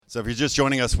So if you're just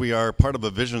joining us, we are part of a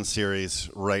vision series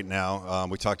right now.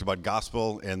 We talked about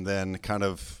gospel and then kind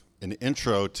of an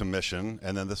intro to mission,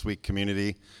 and then this week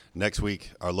community, next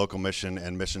week our local mission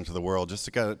and mission to the world, just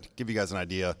to kind of give you guys an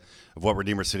idea of what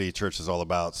Redeemer City Church is all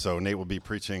about. So Nate will be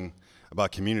preaching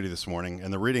about community this morning,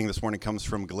 and the reading this morning comes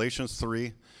from Galatians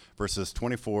 3, verses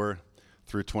 24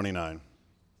 through 29.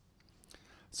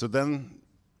 So then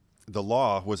the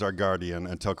law was our guardian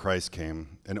until Christ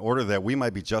came, in order that we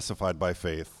might be justified by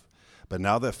faith. But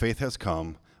now that faith has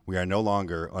come, we are no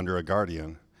longer under a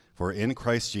guardian. For in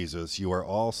Christ Jesus you are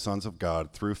all sons of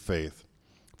God through faith.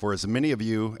 For as many of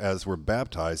you as were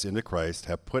baptized into Christ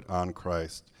have put on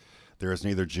Christ. There is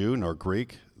neither Jew nor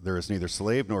Greek, there is neither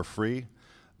slave nor free,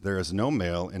 there is no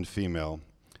male and female,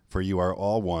 for you are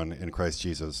all one in Christ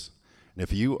Jesus. And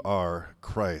if you are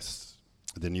Christ,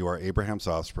 then you are Abraham's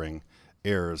offspring,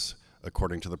 heirs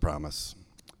according to the promise.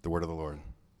 The word of the Lord.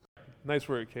 Nice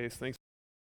work, Case. Thanks.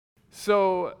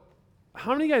 So,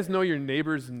 how many of you guys know your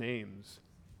neighbors' names?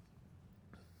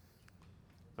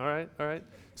 All right.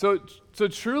 So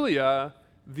Trulia,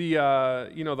 the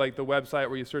like the website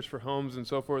where you search for homes and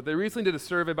so forth, they recently did a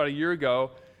survey about a year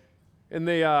ago, and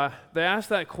they asked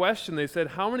that question. They said,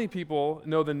 how many people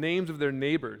know the names of their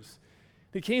neighbors?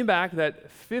 They came back that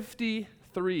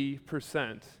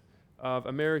 53% of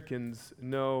Americans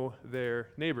know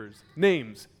their neighbors'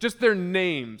 names, just their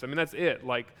names. I mean, that's it.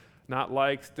 Like, not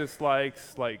likes,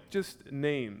 dislikes, like just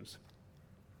names.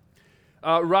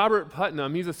 Robert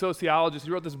Putnam, he's a sociologist.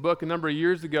 He wrote this book a number of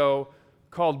years ago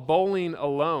called Bowling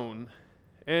Alone.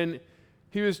 And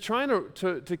he was trying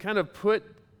to kind of put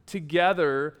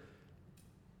together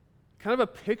kind of a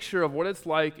picture of what it's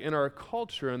like in our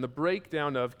culture and the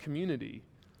breakdown of community.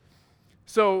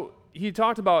 So he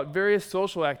talked about various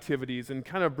social activities and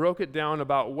kind of broke it down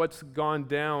about what's gone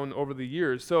down over the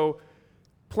years. So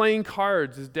playing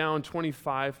cards is down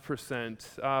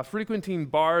 25%. Frequenting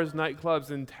bars,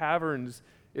 nightclubs, and taverns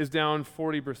is down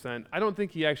 40%. I don't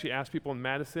think he actually asked people in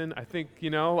Madison. I think,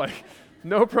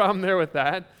 no problem there with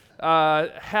that.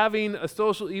 Having a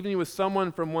social evening with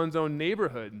someone from one's own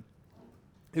neighborhood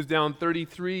is down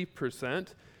 33%.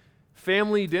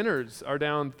 Family dinners are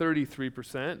down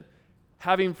 33%.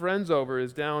 Having friends over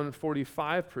is down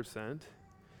 45%. And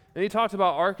he talked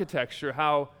about architecture,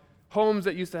 how homes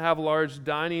that used to have large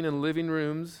dining and living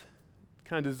rooms,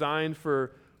 kind of designed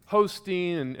for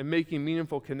hosting and making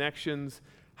meaningful connections,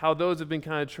 how those have been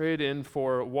kind of traded in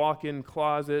for walk-in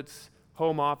closets,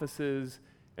 home offices,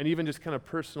 and even just kind of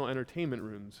personal entertainment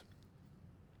rooms.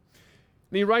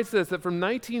 And he writes this, that from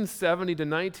 1970 to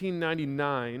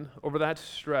 1999, over that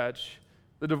stretch,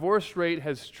 the divorce rate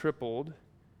has tripled,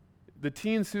 the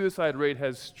teen suicide rate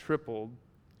has tripled.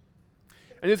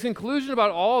 And his conclusion about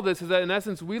all this is that, in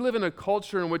essence, we live in a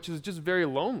culture in which is just very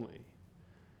lonely.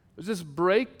 There's this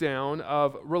breakdown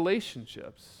of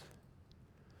relationships.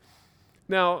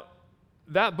 Now,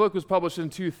 that book was published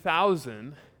in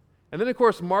 2000, and then, of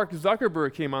course, Mark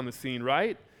Zuckerberg came on the scene,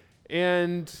 right?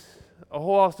 And a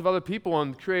whole host of other people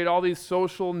and created all these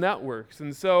social networks.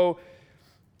 And so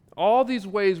all these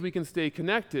ways we can stay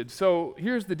connected. So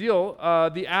here's the deal.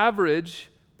 The average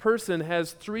person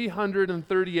has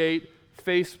 338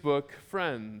 Facebook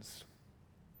friends.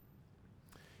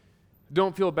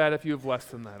 Don't feel bad if you have less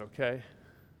than that, okay?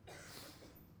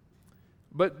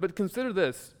 But consider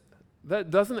this. That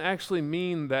doesn't actually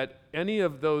mean that any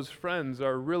of those friends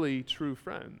are really true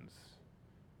friends.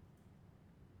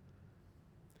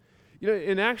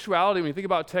 In actuality, when you think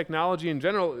about technology in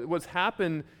general, what's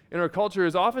happened in our culture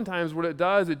is oftentimes what it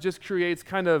does, it just creates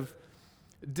kind of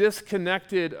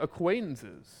disconnected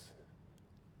acquaintances.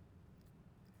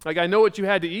 Like, I know what you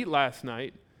had to eat last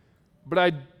night, but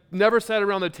I never sat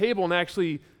around the table and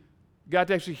actually got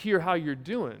to hear how you're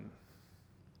doing.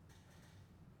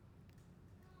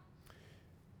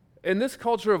 And this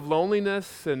culture of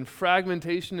loneliness and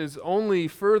fragmentation is only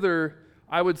further,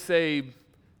 I would say,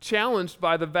 challenged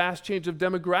by the vast change of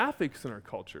demographics in our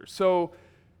culture. So,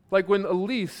 like when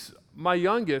Elise, my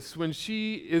youngest, when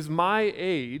she is my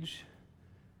age,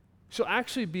 she'll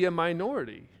actually be a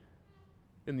minority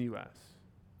in the U.S.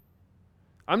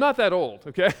 I'm not that old,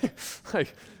 okay?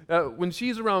 When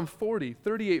she's around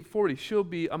 38, 40, she'll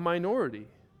be a minority.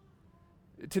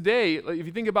 Today, if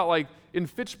you think about in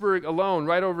Fitchburg alone,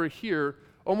 right over here,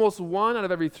 almost 1 out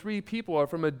of every 3 people are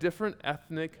from a different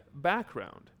ethnic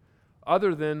background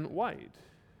other than white.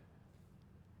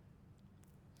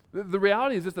 The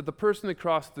reality is this, that the person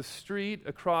across the street,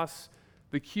 across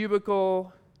the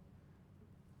cubicle,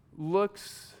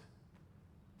 looks,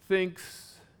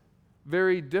 thinks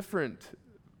very different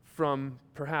from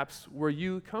perhaps where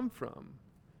you come from.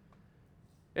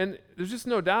 And there's just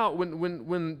no doubt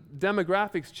when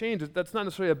demographics change, that's not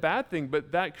necessarily a bad thing,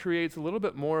 but that creates a little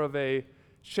bit more of a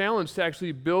challenge to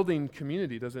actually building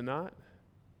community, does it not?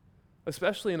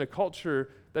 Especially in a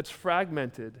culture that's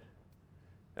fragmented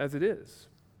as it is,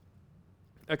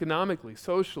 economically,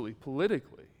 socially,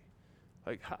 politically.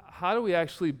 Like, how do we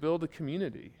actually build a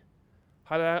community?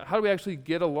 How do we actually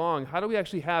get along? How do we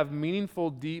actually have meaningful,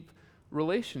 deep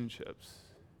relationships?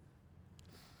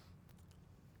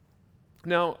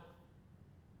 Now,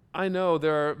 I know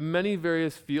there are many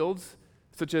various fields,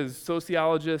 such as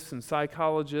sociologists and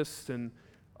psychologists and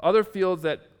other fields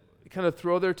that kind of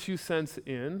throw their 2 cents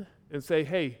in and say,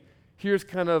 hey, here's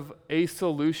kind of a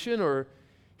solution, or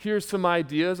here's some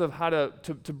ideas of how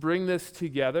to bring this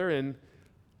together. And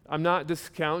I'm not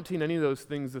discounting any of those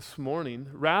things this morning.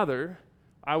 Rather,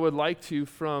 I would like to,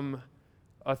 from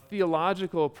a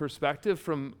theological perspective,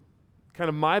 from kind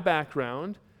of my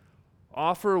background,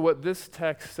 offer what this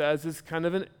text says is kind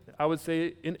of I would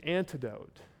say, an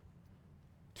antidote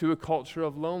to a culture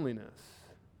of loneliness,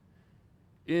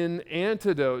 an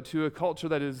antidote to a culture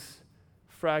that is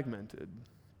fragmented.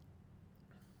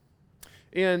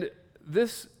 And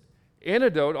this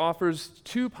antidote offers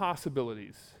 2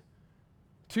 possibilities,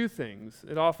 2 things.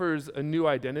 It offers a new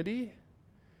identity,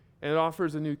 and it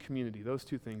offers a new community. Those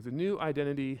 2 things, a new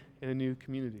identity and a new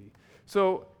community.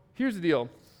 So here's the deal.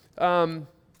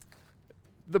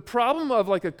 The problem of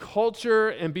like a culture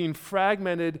and being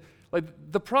fragmented, like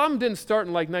the problem didn't start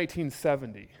in like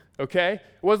 1970, okay? It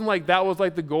wasn't like that was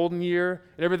like the golden year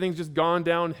and everything's just gone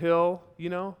downhill, you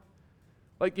know?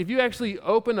 Like if you actually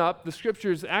open up the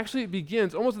scriptures, actually it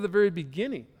begins almost at the very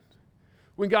beginning.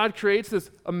 When God creates this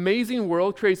amazing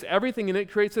world, creates everything in it,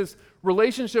 creates this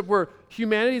relationship where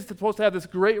humanity is supposed to have this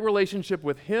great relationship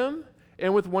with Him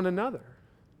and with one another.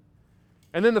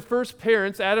 And then the first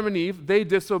parents, Adam and Eve, they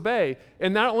disobey.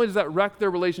 And not only does that wreck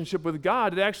their relationship with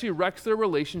God, it actually wrecks their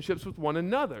relationships with one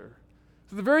another.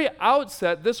 So at the very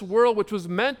outset, this world, which was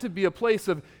meant to be a place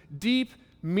of deep,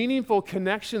 meaningful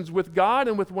connections with God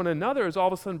and with one another, is all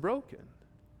of a sudden broken.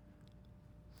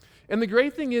 And the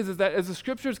great thing is that as the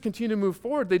scriptures continue to move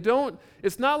forward,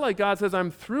 it's not like God says,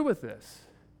 I'm through with this.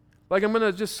 Like I'm going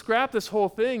to just scrap this whole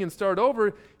thing and start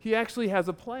over. He actually has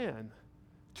a plan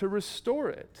to restore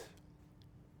it.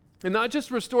 And not just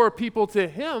restore people to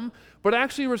Him, but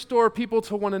actually restore people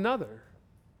to one another.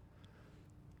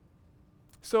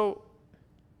 So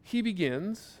He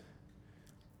begins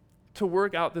to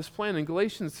work out this plan. In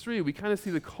Galatians 3, we kind of see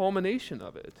the culmination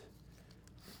of it.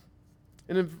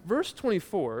 And in verse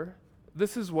 24,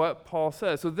 this is what Paul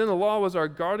says. So then the law was our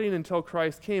guardian until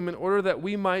Christ came, in order that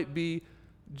we might be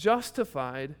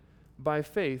justified by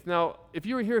faith. Now, if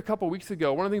you were here a couple weeks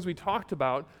ago, one of the things we talked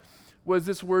about was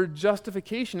this word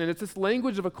justification, and it's this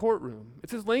language of a courtroom.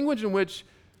 It's this language in which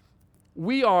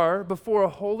we are, before a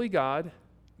holy God,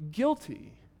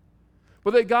 guilty.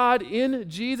 But that God in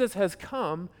Jesus has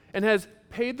come and has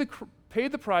paid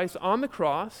the price on the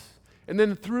cross, and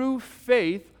then through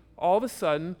faith, all of a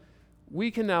sudden,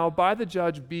 we can now, by the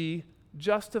judge, be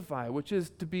justified, which is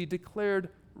to be declared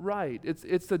right.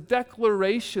 It's a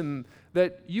declaration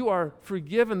that you are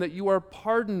forgiven, that you are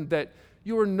pardoned, that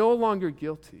you are no longer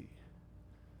guilty.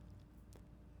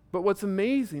 But what's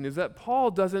amazing is that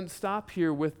Paul doesn't stop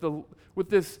here with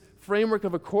this framework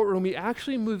of a courtroom. He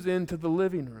actually moves into the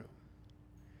living room.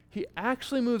 He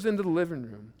actually moves into the living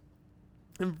room.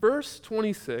 In verse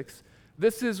 26,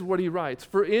 this is what he writes.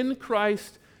 For in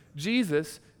Christ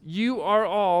Jesus, you are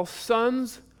all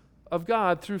sons of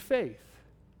God through faith.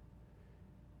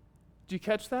 Do you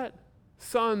catch that?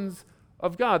 Sons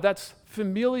of God. That's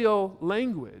familial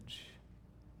language.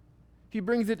 He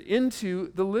brings it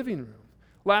into the living room.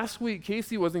 Last week,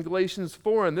 Casey was in Galatians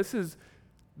 4, and this is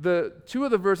the 2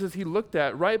 of the verses he looked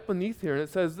at right beneath here, and it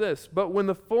says this, but when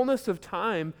the fullness of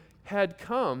time had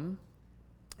come,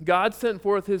 God sent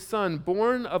forth His Son,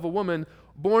 born of a woman,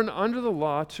 born under the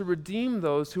law, to redeem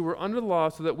those who were under the law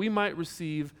so that we might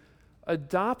receive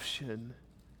adoption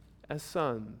as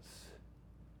sons.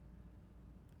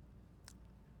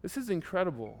 This is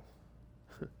incredible.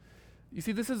 You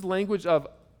see, this is language of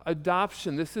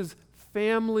adoption. This is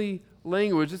family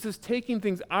language. This is taking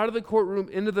things out of the courtroom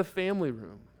into the family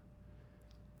room.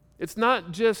 It's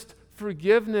not just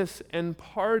forgiveness and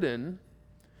pardon.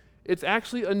 It's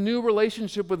actually a new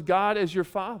relationship with God as your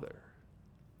Father.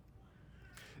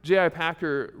 J.I.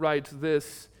 Packer writes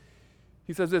this.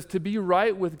 He says this, to be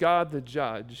right with God the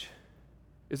judge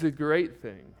is a great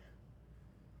thing,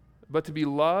 but to be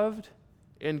loved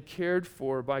and cared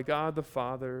for by God the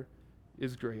Father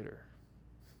is greater.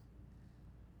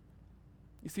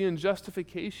 You see, in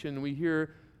justification, we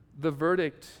hear the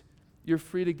verdict, you're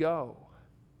free to go.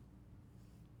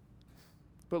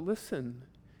 But listen,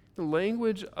 the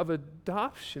language of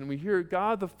adoption, we hear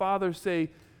God the Father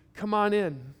say, come on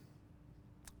in.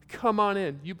 Come on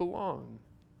in. You belong.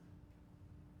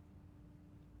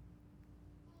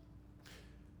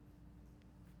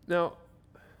 Now,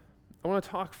 I want to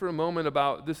talk for a moment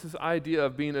about this idea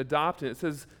of being adopted. It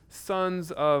says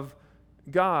sons of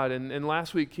God. And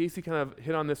last week, Casey kind of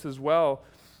hit on this as well.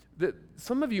 That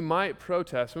some of you might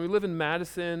protest. When we live in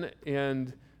Madison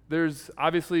and there's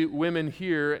obviously women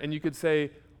here, and you could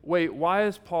say, wait, why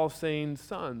is Paul saying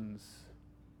sons?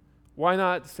 Why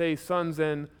not say sons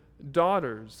and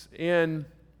daughters? And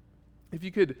if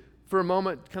you could, for a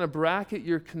moment, kind of bracket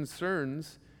your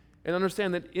concerns and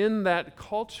understand that in that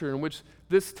culture in which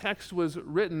this text was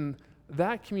written,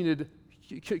 that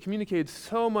communicated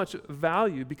so much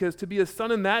value, because to be a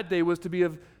son in that day was to be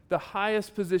of the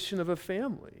highest position of a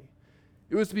family.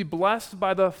 It was to be blessed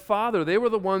by the father. They were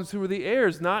the ones who were the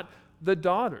heirs, not the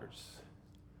daughters.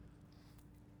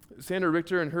 Sandra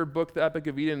Richter, in her book, The Epic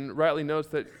of Eden, rightly notes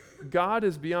that God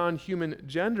is beyond human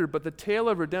gender, but the tale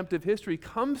of redemptive history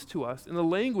comes to us in the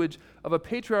language of a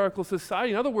patriarchal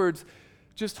society. In other words,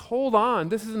 just hold on.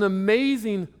 This is an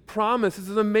amazing promise. This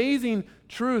is an amazing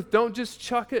truth. Don't just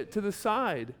chuck it to the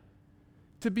side.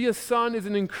 To be a son is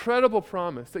an incredible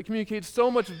promise that communicates so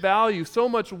much value, so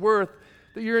much worth,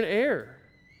 that you're an heir.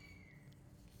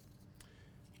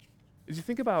 As you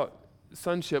think about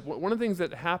sonship, one of the things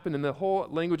that happened in the whole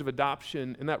language of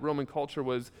adoption in that Roman culture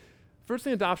was, first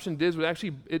thing adoption did was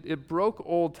actually, it broke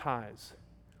old ties.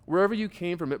 Wherever you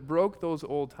came from, it broke those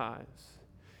old ties.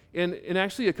 And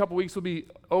actually, a couple weeks we'll be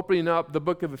opening up the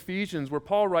book of Ephesians, where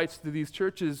Paul writes to these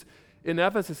churches in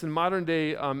Ephesus, in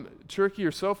modern-day Turkey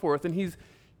or so forth. And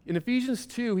in Ephesians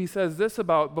 2, he says this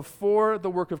about before the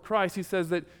work of Christ. He says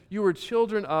that you were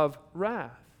children of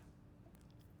wrath.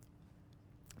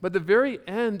 But the very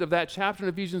end of that chapter in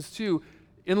Ephesians 2,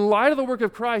 in light of the work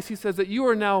of Christ, he says that you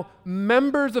are now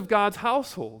members of God's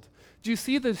household. Do you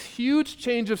see this huge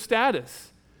change of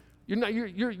status?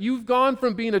 You've gone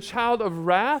from being a child of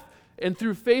wrath, and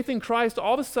through faith in Christ,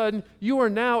 all of a sudden, you are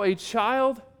now a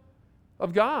child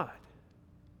of God.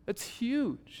 That's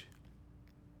huge.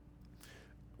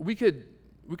 We could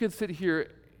sit here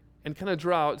and kind of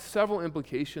draw out several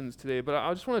implications today, but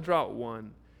I just want to draw out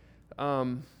one.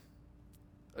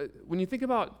 When you think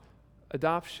about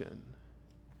adoption,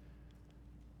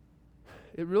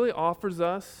 it really offers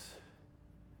us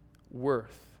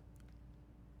worth.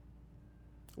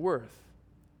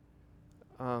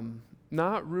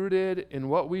 Not rooted in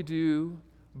what we do,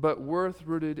 but worth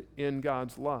rooted in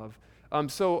God's love.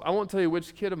 So I won't tell you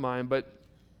which kid of mine, but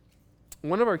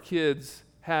one of our kids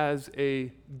has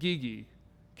a Gigi,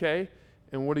 okay?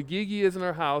 And what a Gigi is in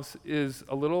our house is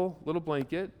a little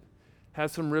blanket,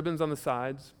 has some ribbons on the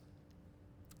sides.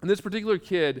 And this particular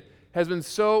kid has been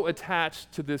so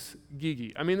attached to this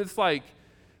Gigi. I mean, it's like,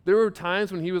 there were times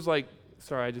when he was like,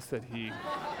 sorry, I just said he.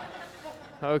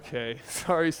 Okay,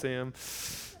 sorry, Sam.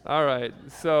 All right,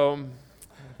 so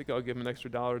I think I'll give him an extra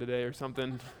 $1 today or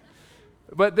something.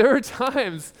 But there were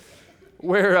times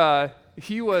where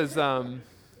he was so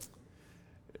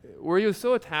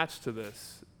attached to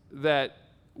this that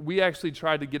we actually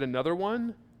tried to get another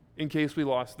one in case we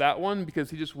lost that one,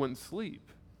 because he just wouldn't sleep.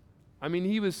 I mean,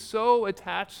 he was so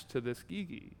attached to this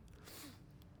Gigi.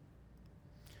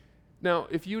 Now,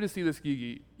 if you were to see this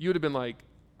Gigi, you would have been like,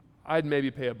 I'd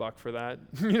maybe pay $1 for that.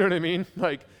 You know what I mean?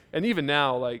 Like, and even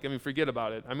now, forget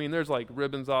about it. I mean, there's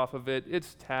ribbons off of it.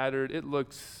 It's tattered. It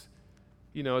looks,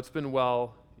 it's been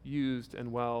well used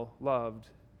and well loved.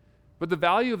 But the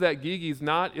value of that Gigi is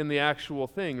not in the actual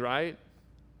thing, right?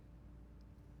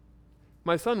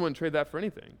 My son wouldn't trade that for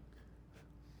anything.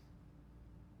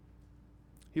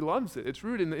 He loves it. It's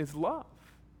rooted in his love.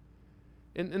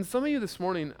 And some of you this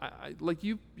morning,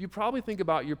 you probably think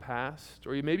about your past,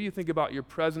 or maybe you think about your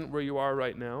present where you are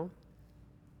right now.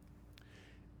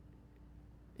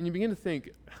 And you begin to think,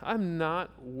 I'm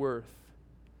not worth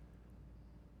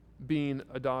being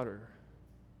a daughter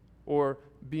or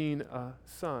being a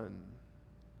son.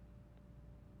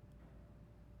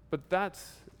 But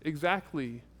that's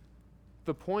exactly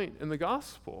the point in the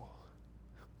gospel.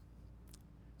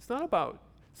 It's not about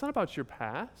your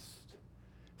past.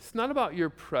 It's not about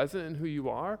your present and who you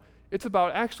are. It's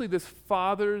about actually this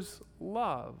Father's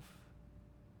love.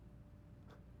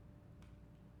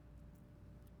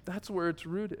 That's where it's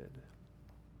rooted.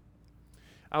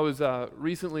 I was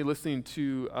recently listening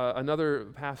to another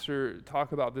pastor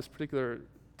talk about this particular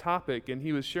topic, and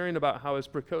he was sharing about how his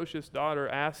precocious daughter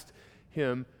asked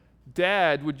him,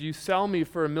 "Dad, would you sell me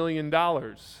for $1 million?"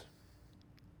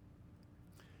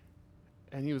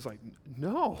 And he was like,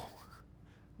 No.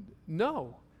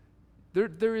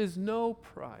 There is no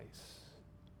price.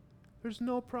 There's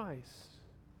no price.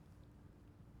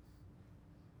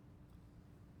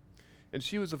 And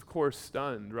she was, of course,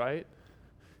 stunned, right?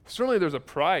 Certainly there's a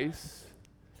price.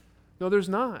 No, there's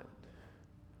not.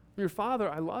 Your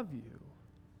Father, I love you.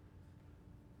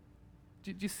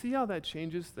 Do you see how that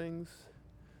changes things?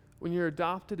 When you're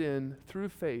adopted in, through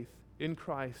faith, in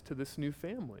Christ, to this new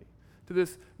family, to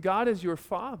this God as your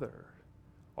Father,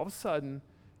 all of a sudden,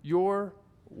 your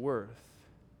worth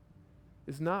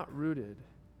is not rooted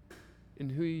in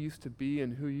who you used to be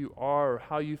and who you are or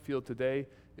how you feel today.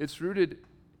 It's rooted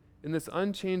in this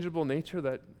unchangeable nature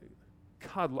that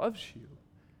God loves you.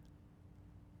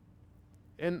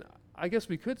 And I guess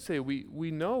we could say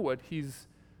we know what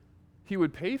He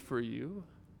would pay for you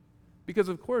because,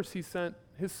 of course, He sent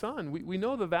His Son. We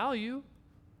know the value.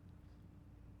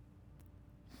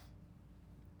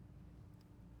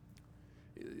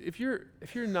 If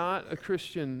you're not a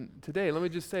Christian today, let me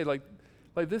just say, like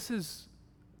this is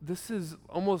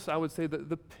almost, I would say,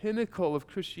 the pinnacle of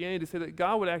Christianity, to say that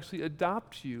God would actually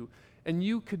adopt you and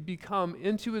you could become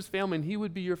into His family and He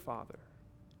would be your Father.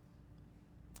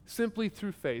 Simply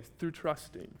through faith, through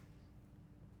trusting.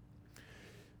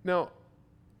 Now,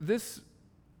 this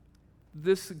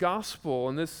gospel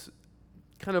and this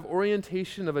kind of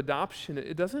orientation of adoption,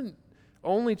 it doesn't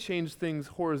only change things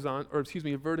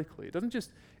vertically. It doesn't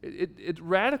just, it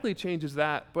radically changes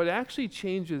that, but it actually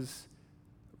changes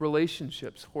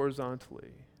relationships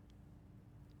horizontally.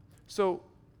 So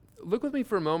look with me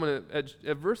for a moment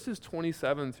at verses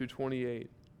 27 through 28.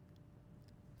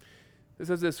 It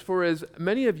says this, "For as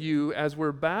many of you as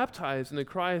were baptized into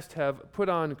Christ have put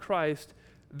on Christ,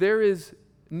 there is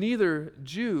neither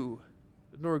Jew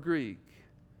nor Greek.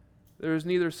 There is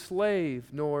neither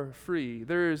slave nor free.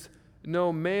 There is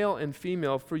no male and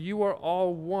female, for you are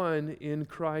all one in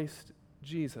Christ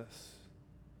Jesus."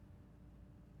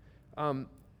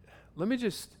 Let me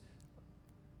just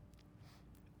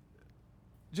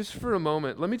for a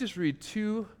moment, let me just read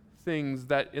two things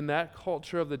that in that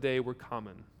culture of the day were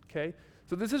common, okay?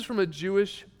 So this is from a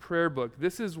Jewish prayer book.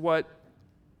 This is what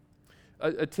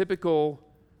a typical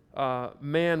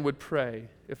man would pray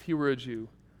if he were a Jew.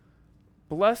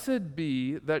 "Blessed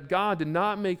be that God did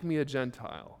not make me a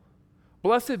Gentile.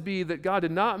 Blessed be that God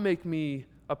did not make me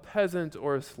a peasant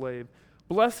or a slave.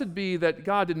 Blessed be that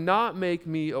God did not make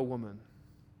me a woman."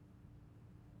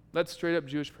 That's straight up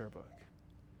Jewish prayer book.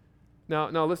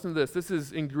 Now listen to this. This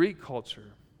is in Greek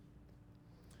culture.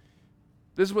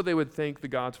 This is what they would thank the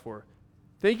gods for.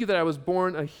 "Thank you that I was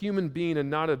born a human being and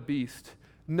not a beast.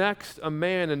 Next, a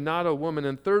man and not a woman.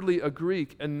 And thirdly, a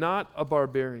Greek and not a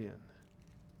barbarian."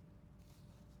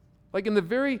 Like in the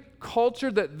very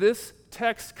culture that this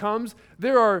text comes,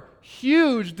 there are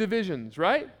huge divisions,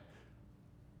 right?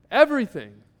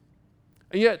 Everything.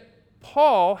 And yet,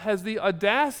 Paul has the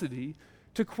audacity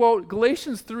to quote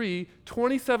Galatians 3,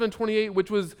 27, 28, which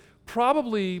was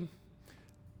probably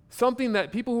something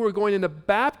that people who were going into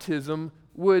baptism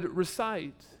would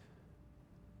recite.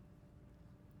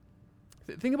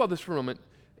 Think about this for a moment.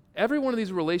 Every one of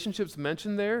these relationships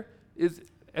mentioned there is,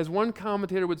 as one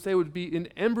commentator would say, would be an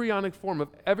embryonic form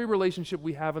of every relationship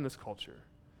we have in this culture.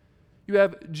 You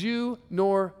have Jew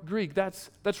nor Greek. That's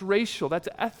racial. That's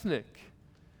ethnic.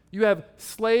 You have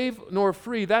slave nor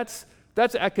free. That's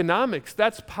economics.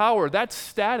 That's power. That's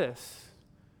status.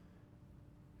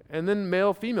 And then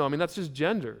male, female. I mean, that's just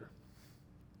gender.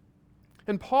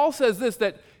 And Paul says this,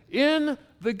 that in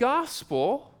the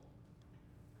gospel,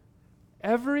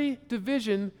 every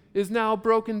division is now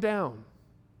broken down.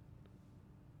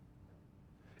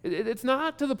 It's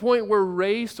not to the point where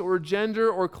race or gender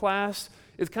or class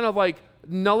is kind of like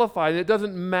nullified and it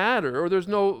doesn't matter or there's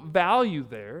no value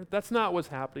there. That's not what's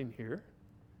happening here.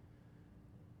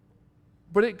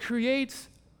 But it creates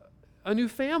a new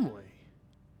family.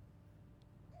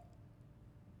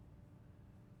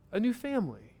 A new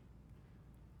family.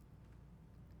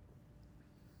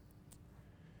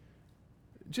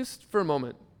 Just for a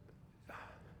moment,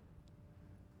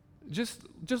 just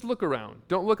look around.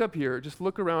 Don't look up here. Just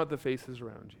look around at the faces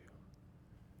around you.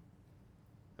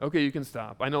 Okay, you can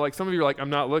stop. I know like some of you are like, I'm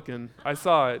not looking. I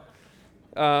saw it.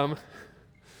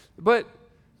 But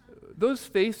those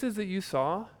faces that you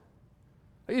saw,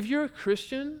 if you're a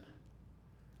Christian,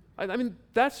 I mean,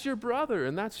 that's your brother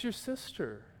and that's your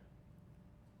sister.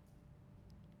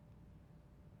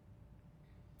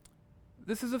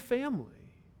 This is a family.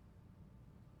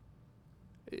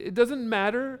 It doesn't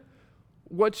matter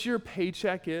what your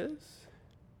paycheck is.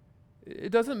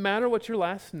 It doesn't matter what your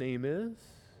last name is.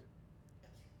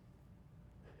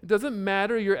 It doesn't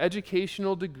matter your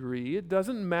educational degree. It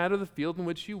doesn't matter the field in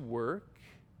which you work.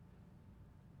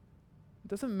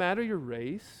 doesn't matter your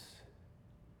race.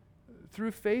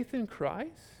 Through faith in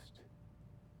Christ,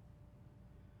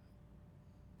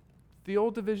 the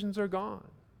old divisions are gone.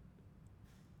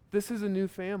 This is a new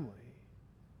family.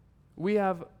 We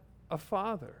have a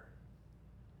Father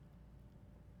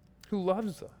who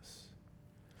loves us.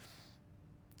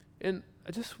 And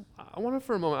I want to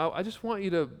for a moment, I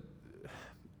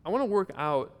want to work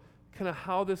out kind of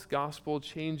how this gospel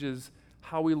changes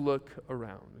how we look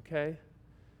around, okay?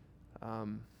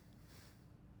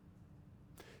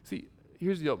 See,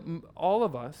 here's the deal. All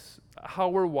of us, how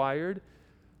we're wired,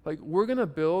 like we're going to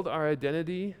build our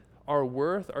identity, our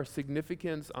worth, our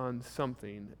significance on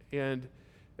something. And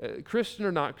Christian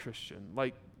or not Christian,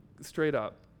 like straight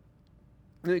up.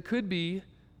 And it could be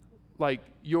like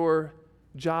your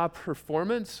job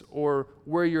performance or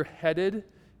where you're headed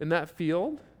in that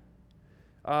field.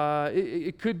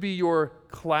 It could be your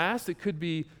class. It could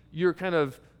be your kind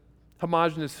of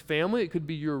homogenous family. It could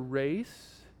be your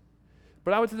race.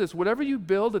 But I would say this, whatever you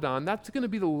build it on, that's going to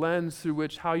be the lens through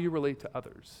which how you relate to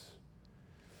others.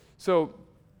 So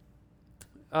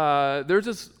there's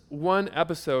this one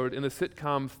episode in the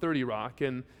sitcom 30 Rock,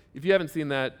 and if you haven't seen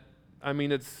that, I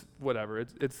mean, it's whatever.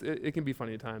 It can be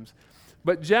funny at times.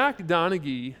 But Jack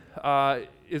Donaghy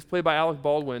is played by Alec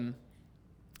Baldwin,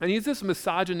 and he's this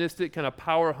misogynistic, kind of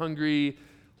power-hungry,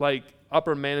 like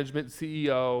upper management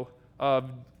CEO of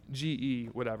GE,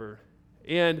 whatever.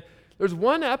 And there's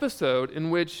one episode in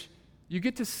which you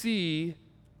get to see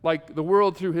like the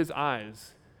world through his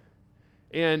eyes.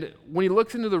 And when he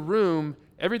looks into the room,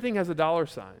 everything has a dollar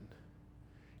sign.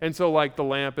 And so like the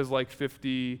lamp is like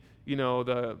 50,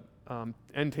 the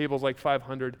end table's like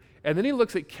 500. And then he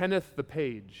looks at Kenneth the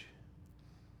page,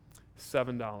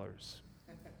 $7.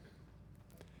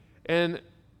 And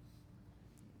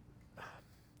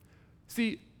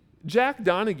see, Jack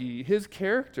Donaghy, his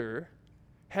character,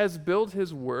 has built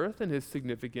his worth and his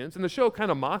significance, and the show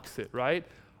kind of mocks it, right,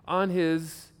 on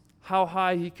his how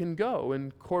high he can go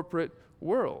in corporate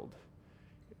world.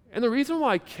 And the reason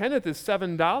why Kenneth is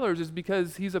 $7 is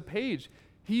because he's a page.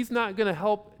 He's not going to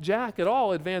help Jack at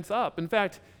all advance up. In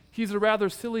fact, he's a rather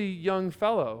silly young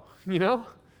fellow,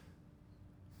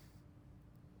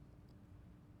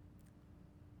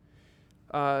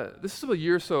 This is a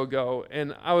year or so ago,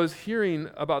 and I was hearing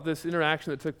about this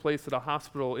interaction that took place at a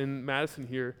hospital in Madison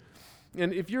here.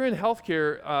 And if you're in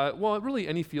healthcare, really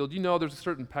any field, there's a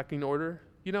certain pecking order,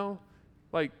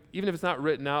 Like, even if it's not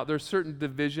written out, there's certain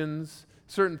divisions,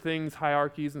 certain things,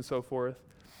 hierarchies, and so forth.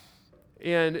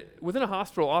 And within a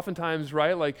hospital, oftentimes,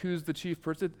 right, like who's the chief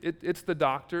person? It's the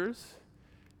doctors,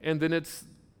 and then it's,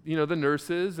 the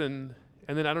nurses, and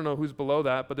then I don't know who's below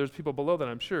that, but there's people below that,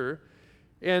 I'm sure.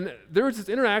 And there was this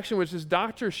interaction which this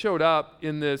doctor showed up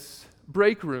in this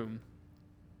break room.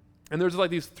 And there's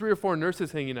like these 3 or 4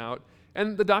 nurses hanging out.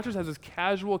 And the doctor has this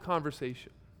casual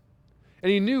conversation.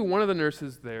 And he knew one of the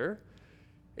nurses there.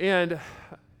 And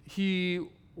he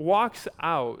walks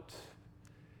out.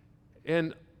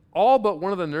 And all but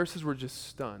one of the nurses were just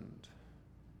stunned.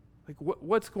 Like,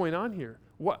 what's going on here?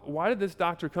 Why did this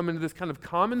doctor come into this kind of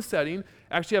common setting,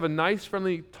 actually have a nice,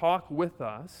 friendly talk with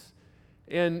us,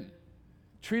 and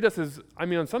treat us as,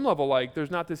 on some level, like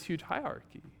there's not this huge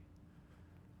hierarchy?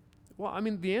 Well,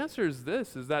 the answer is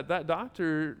this, is that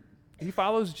doctor, he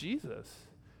follows Jesus.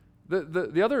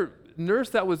 The other nurse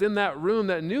that was in that room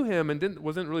that knew him and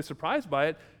wasn't really surprised by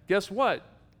it, guess what?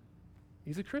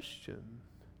 He's a Christian.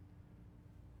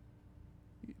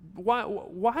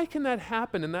 Why can that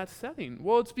happen in that setting?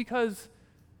 Well, it's because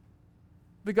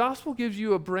the gospel gives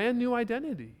you a brand new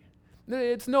identity.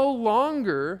 It's no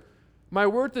longer my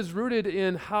worth is rooted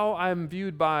in how I'm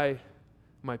viewed by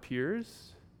my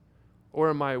peers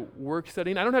or in my work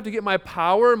setting. I don't have to get my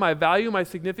power, my value, my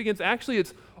significance. Actually,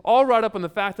 it's all wrapped up in the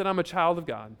fact that I'm a child of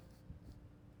God.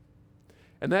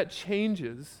 And that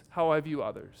changes how I view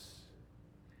others.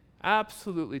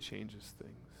 Absolutely changes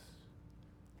things.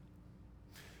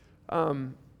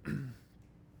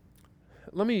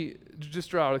 Let me just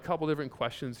draw out a couple different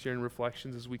questions here and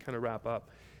reflections as we kind of wrap up.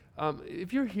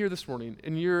 If you're here this morning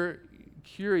and you're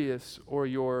curious or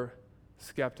you're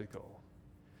skeptical,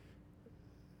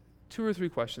 2 or 3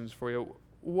 questions for you.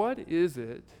 What is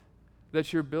it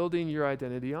that you're building your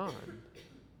identity on?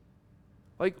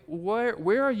 Like,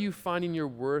 where are you finding your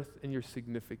worth and your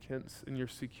significance and your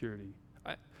security?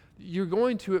 You're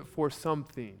going to it for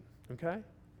something, okay?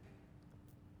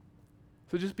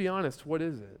 So just be honest, what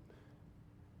is it?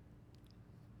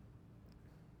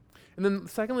 And then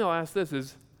secondly, I'll ask this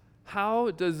is,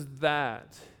 how does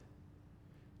that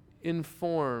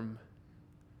inform,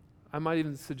 I might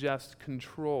even suggest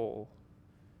control,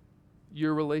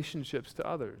 your relationships to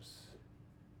others?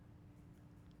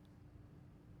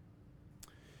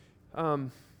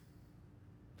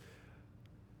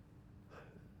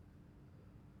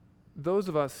 Those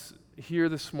of us here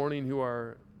this morning who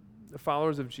are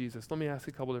followers of Jesus, let me ask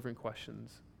a couple different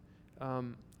questions.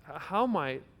 How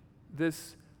might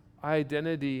this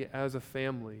identity as a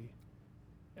family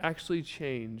actually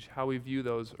change how we view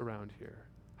those around here?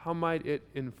 How might it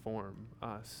inform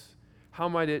us? How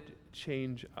might it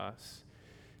change us?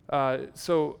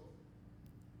 So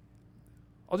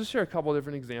I'll just share a couple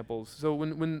different examples. So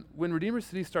when Redeemer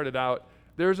City started out,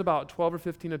 there's about 12 or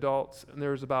 15 adults, and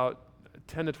there's about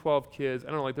 10 to 12 kids. I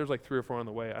don't know, like there's like 3 or 4 on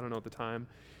the way. I don't know at the time.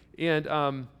 And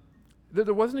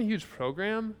there wasn't a huge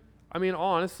program. I mean,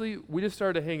 honestly, we just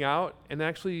started to hang out and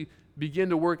actually begin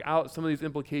to work out some of these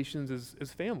implications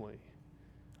as family.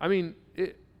 I mean,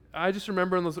 I just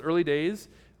remember in those early days,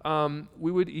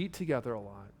 we would eat together a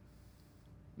lot.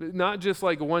 Not just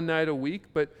like one night a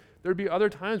week, but there'd be other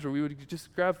times where we would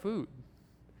just grab food.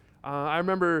 I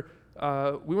remember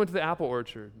we went to the apple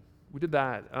orchard. We did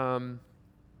that.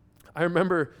 I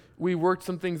remember we worked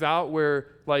some things out where,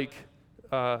 like,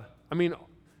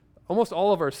 almost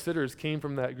all of our sitters came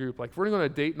from that group. Like, if we're going to go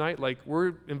on a date night, like,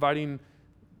 we're inviting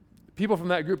people from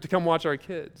that group to come watch our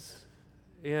kids.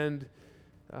 And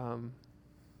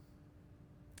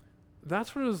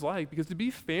that's what it was like. Because to be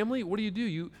family, what do?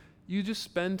 You just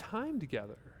spend time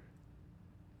together.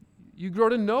 You grow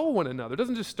to know one another. It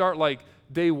doesn't just start like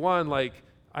day one, like,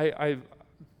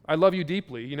 I love you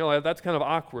deeply. You know, that's kind of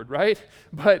awkward, right?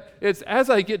 But it's as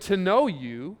I get to know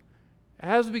you,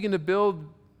 as we begin to build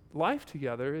life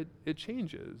together, it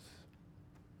changes.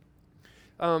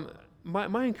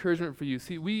 My encouragement for you,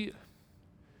 see, we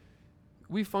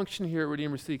function here at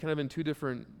Redeemer City kind of in 2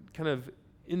 different kind of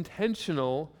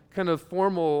intentional, kind of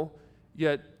formal,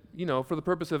 yet, you know, for the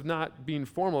purpose of not being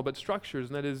formal, but structures,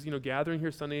 and that is, you know, gathering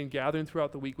here Sunday and gathering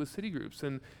throughout the week with city groups.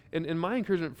 And my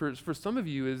encouragement for some of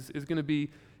you is going to be,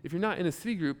 if you're not in a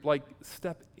city group, like,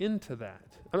 step into that.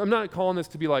 I'm not calling this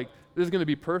to be like, this is going to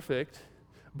be perfect,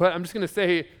 but I'm just going to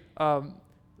say,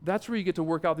 that's where you get to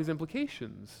work out these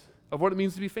implications of what it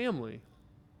means to be family.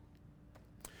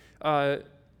 Let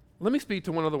me speak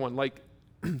to one other one, like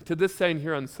to this setting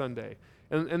here on Sunday.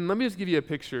 And let me just give you a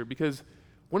picture, because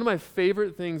one of my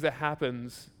favorite things that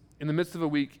happens in the midst of a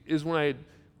week is when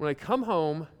I come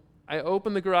home, I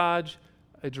open the garage,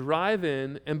 I drive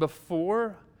in, and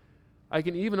before I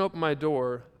can even open my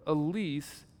door,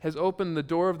 Elise has opened the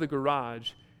door of the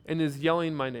garage and is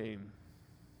yelling my name.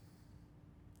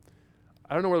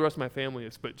 I don't know where the rest of my family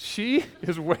is, but she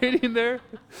is waiting there.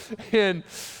 And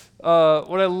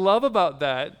what I love about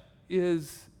that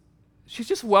is she's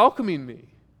just welcoming me.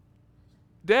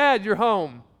 Dad, you're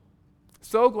home.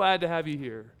 So glad to have you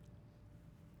here.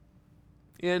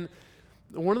 And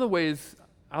one of the ways,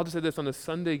 I'll just say this, on a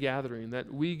Sunday gathering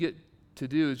that we get to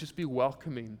do is just be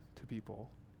welcoming to people,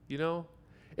 you know?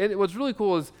 And what's really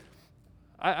cool is,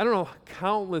 I don't know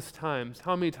countless times,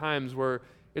 how many times where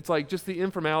it's like just the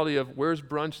informality of where's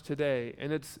brunch today,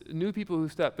 and it's new people who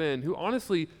step in who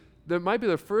honestly, that might be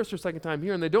their first or second time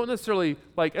here, and they don't necessarily,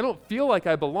 like, I don't feel like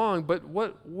I belong, but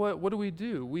what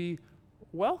do? We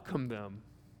welcome them,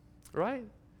 right?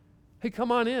 Hey,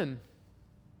 come on in.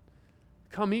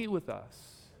 Come eat with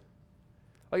us.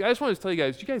 Like, I just wanted to tell you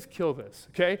guys kill this,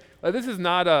 okay? Like, this is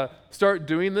not a start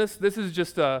doing this. This is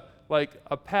just a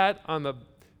pat on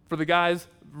for the guys,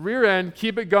 rear end,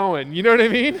 keep it going. You know what I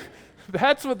mean?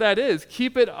 That's what that is.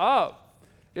 Keep it up.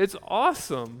 It's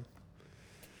awesome.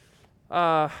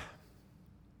 Man,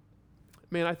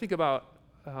 I think about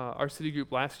our city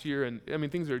group last year, and I mean,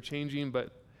 things are changing, but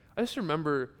I just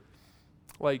remember,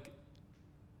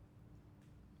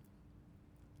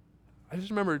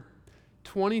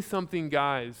 20-something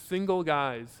guys, single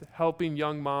guys, helping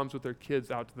young moms with their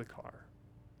kids out to the car.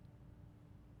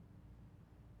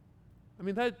 I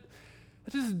mean, that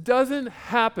just doesn't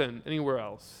happen anywhere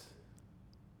else.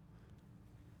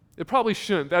 It probably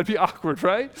shouldn't. That'd be awkward,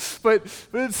 right? But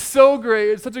it's so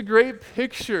great. It's such a great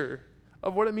picture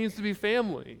of what it means to be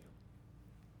family.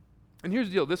 And here's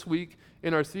the deal. This week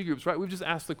in our C groups, right, we've just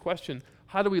asked the question,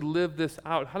 how do we live this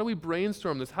out? How do we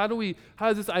brainstorm this? How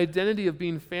does this identity of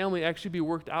being family actually be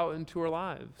worked out into our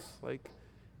lives?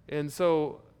 And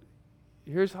so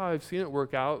here's how I've seen it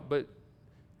work out, but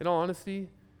in all honesty,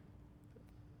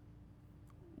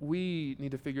 we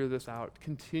need to figure this out,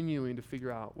 continuing to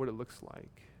figure out what it looks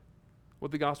like,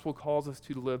 what the gospel calls us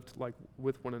to live like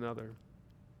with one another.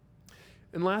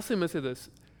 And lastly, I'm going to say this.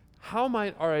 How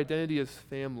might our identity as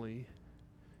family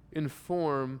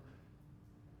inform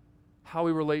how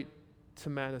we relate to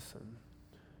Madison?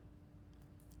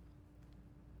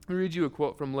 Let me read you a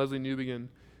quote from Leslie Newbegin,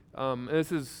 and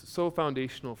this is so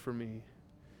foundational for me.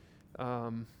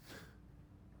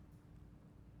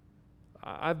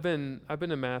 I've been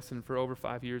in Madison for over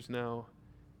 5 years now,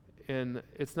 and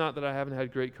it's not that I haven't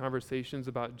had great conversations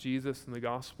about Jesus and the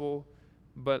gospel,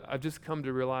 but I've just come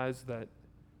to realize that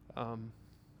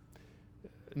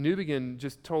Newbegin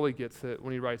just totally gets it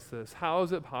when he writes this. How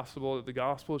is it possible that the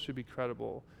gospel should be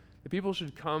credible? The people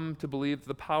should come to believe that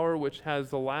the power which has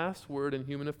the last word in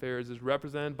human affairs is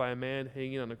represented by a man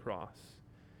hanging on a cross.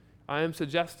 I am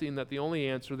suggesting that the only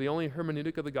answer, the only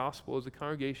hermeneutic of the gospel is a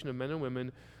congregation of men and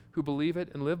women who believe it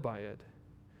and live by it.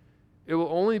 It will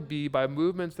only be by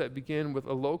movements that begin with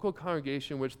a local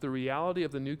congregation in which the reality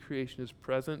of the new creation is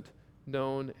present,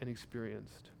 known, and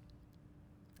experienced.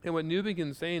 And what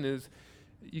Newbegin's saying is,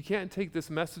 you can't take this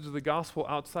message of the gospel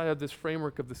outside of this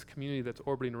framework of this community that's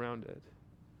orbiting around it.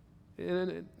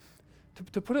 And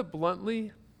to put it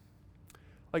bluntly,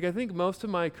 like I think most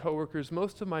of my coworkers,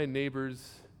 most of my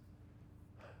neighbors,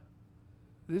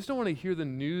 they just don't want to hear the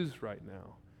news right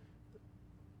now.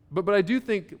 But I do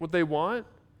think what they want,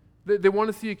 they want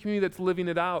to see a community that's living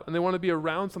it out, and they want to be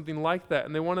around something like that,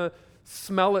 and they want to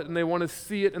smell it, and they want to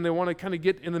see it, and they want to kind of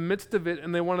get in the midst of it,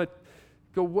 and they want to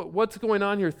go, what's going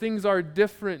on here? Things are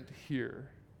different here.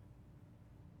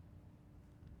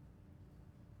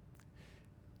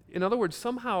 In other words,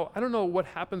 somehow, I don't know what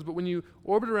happens, but when you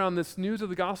orbit around this news of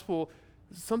the gospel,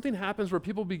 something happens where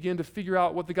people begin to figure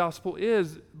out what the gospel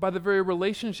is by the very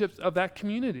relationships of that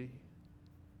community.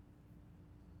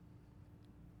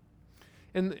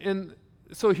 And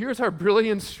so here's our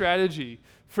brilliant strategy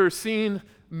for seeing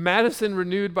Madison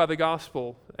renewed by the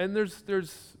gospel. And there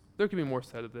could be more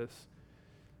said of this.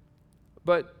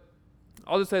 But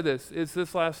I'll just say this. It's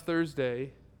this last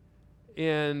Thursday,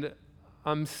 and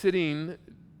I'm sitting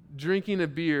drinking a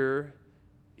beer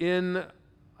in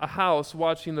a house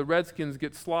watching the Redskins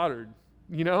get slaughtered,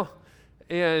 you know?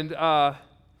 And what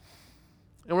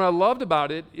I loved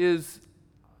about it is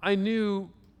I knew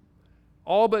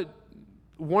all but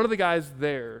one of the guys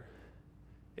there.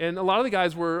 And a lot of the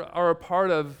guys are a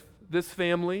part of this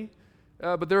family,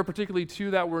 but there were particularly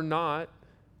two that were not.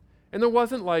 And there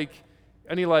wasn't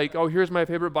any oh, here's my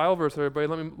favorite Bible verse, everybody,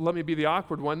 let me be the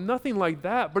awkward one. Nothing like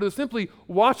that. But it was simply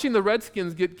watching the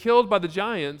Redskins get killed by the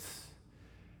Giants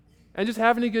and just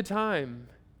having a good time.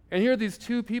 And here are these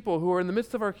two people who are in the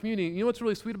midst of our community. You know what's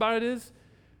really sweet about it is?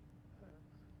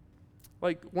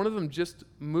 One of them just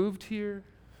moved here.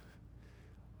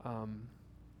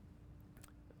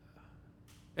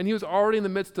 And he was already in the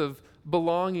midst of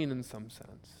belonging in some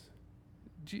sense.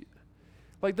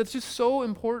 That's just so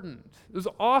important. It was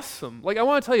awesome. I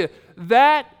want to tell you,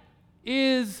 that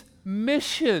is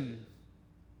mission.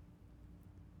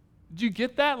 Did you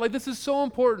get that? This is so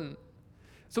important.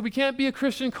 So we can't be a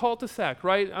Christian cul-de-sac,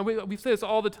 right? We say this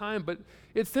all the time, but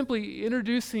it's simply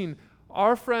introducing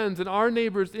our friends and our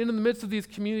neighbors into the midst of these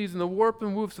communities and the warp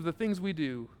and woofs of the things we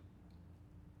do.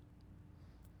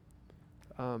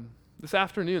 This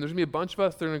afternoon, there's going to be a bunch of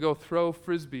us that are going to go throw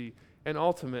Frisbee and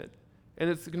Ultimate, and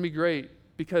it's going to be great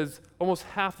because almost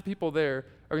half the people there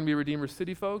are going to be Redeemer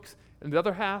City folks, and the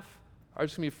other half are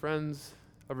just going to be friends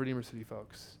of Redeemer City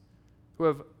folks who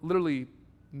have literally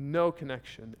no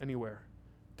connection anywhere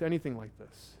to anything like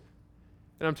this.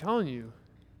 And I'm telling you,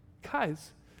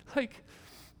 guys,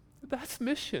 that's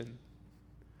mission.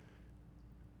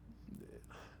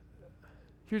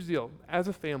 Here's the deal. As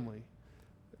a family,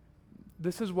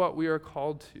 this is what we are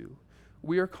called to.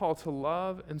 We are called to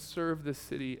love and serve this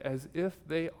city as if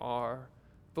they are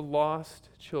the lost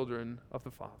children of the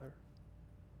Father.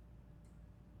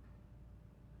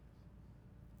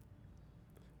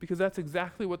 Because that's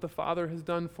exactly what the Father has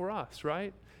done for us,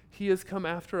 right? He has come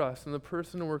after us in the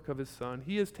person and work of His Son.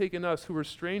 He has taken us who were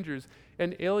strangers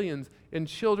and aliens and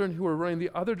children who were running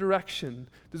the other direction,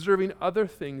 deserving other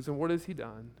things, and what has He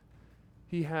done?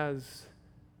 He has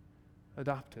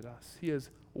adopted us. He has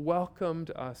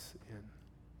welcomed us in.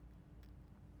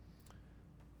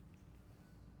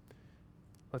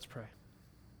 Let's pray.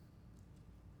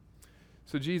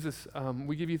 So Jesus,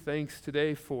 we give you thanks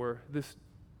today for this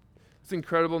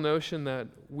incredible notion that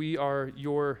you're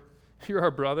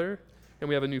our brother, and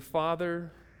we have a new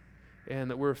father, and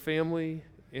that we're a family.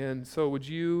 And so would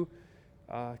you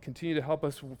continue to help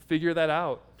us figure that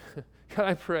out? God,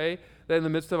 I pray that in the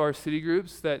midst of our city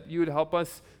groups, that you would help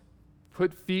us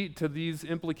put feet to these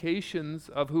implications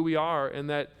of who we are, and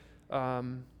that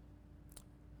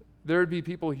there would be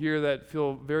people here that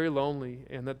feel very lonely,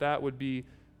 and that would be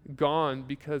gone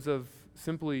because of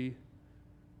simply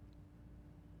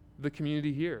the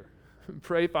community here.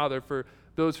 Pray, Father, for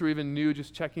those who are even new,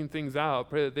 just checking things out.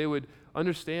 Pray that they would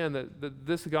understand that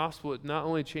this gospel, it not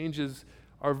only changes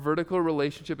our vertical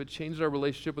relationship. It changed our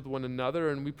relationship with one another,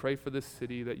 and we pray for this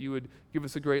city that you would give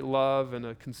us a great love and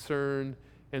a concern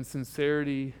and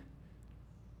sincerity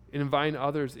in inviting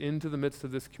others into the midst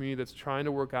of this community that's trying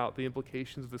to work out the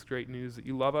implications of this great news, that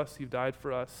you love us, you've died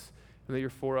for us, and that you're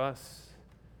for us.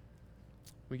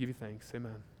 We give you thanks.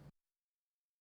 Amen.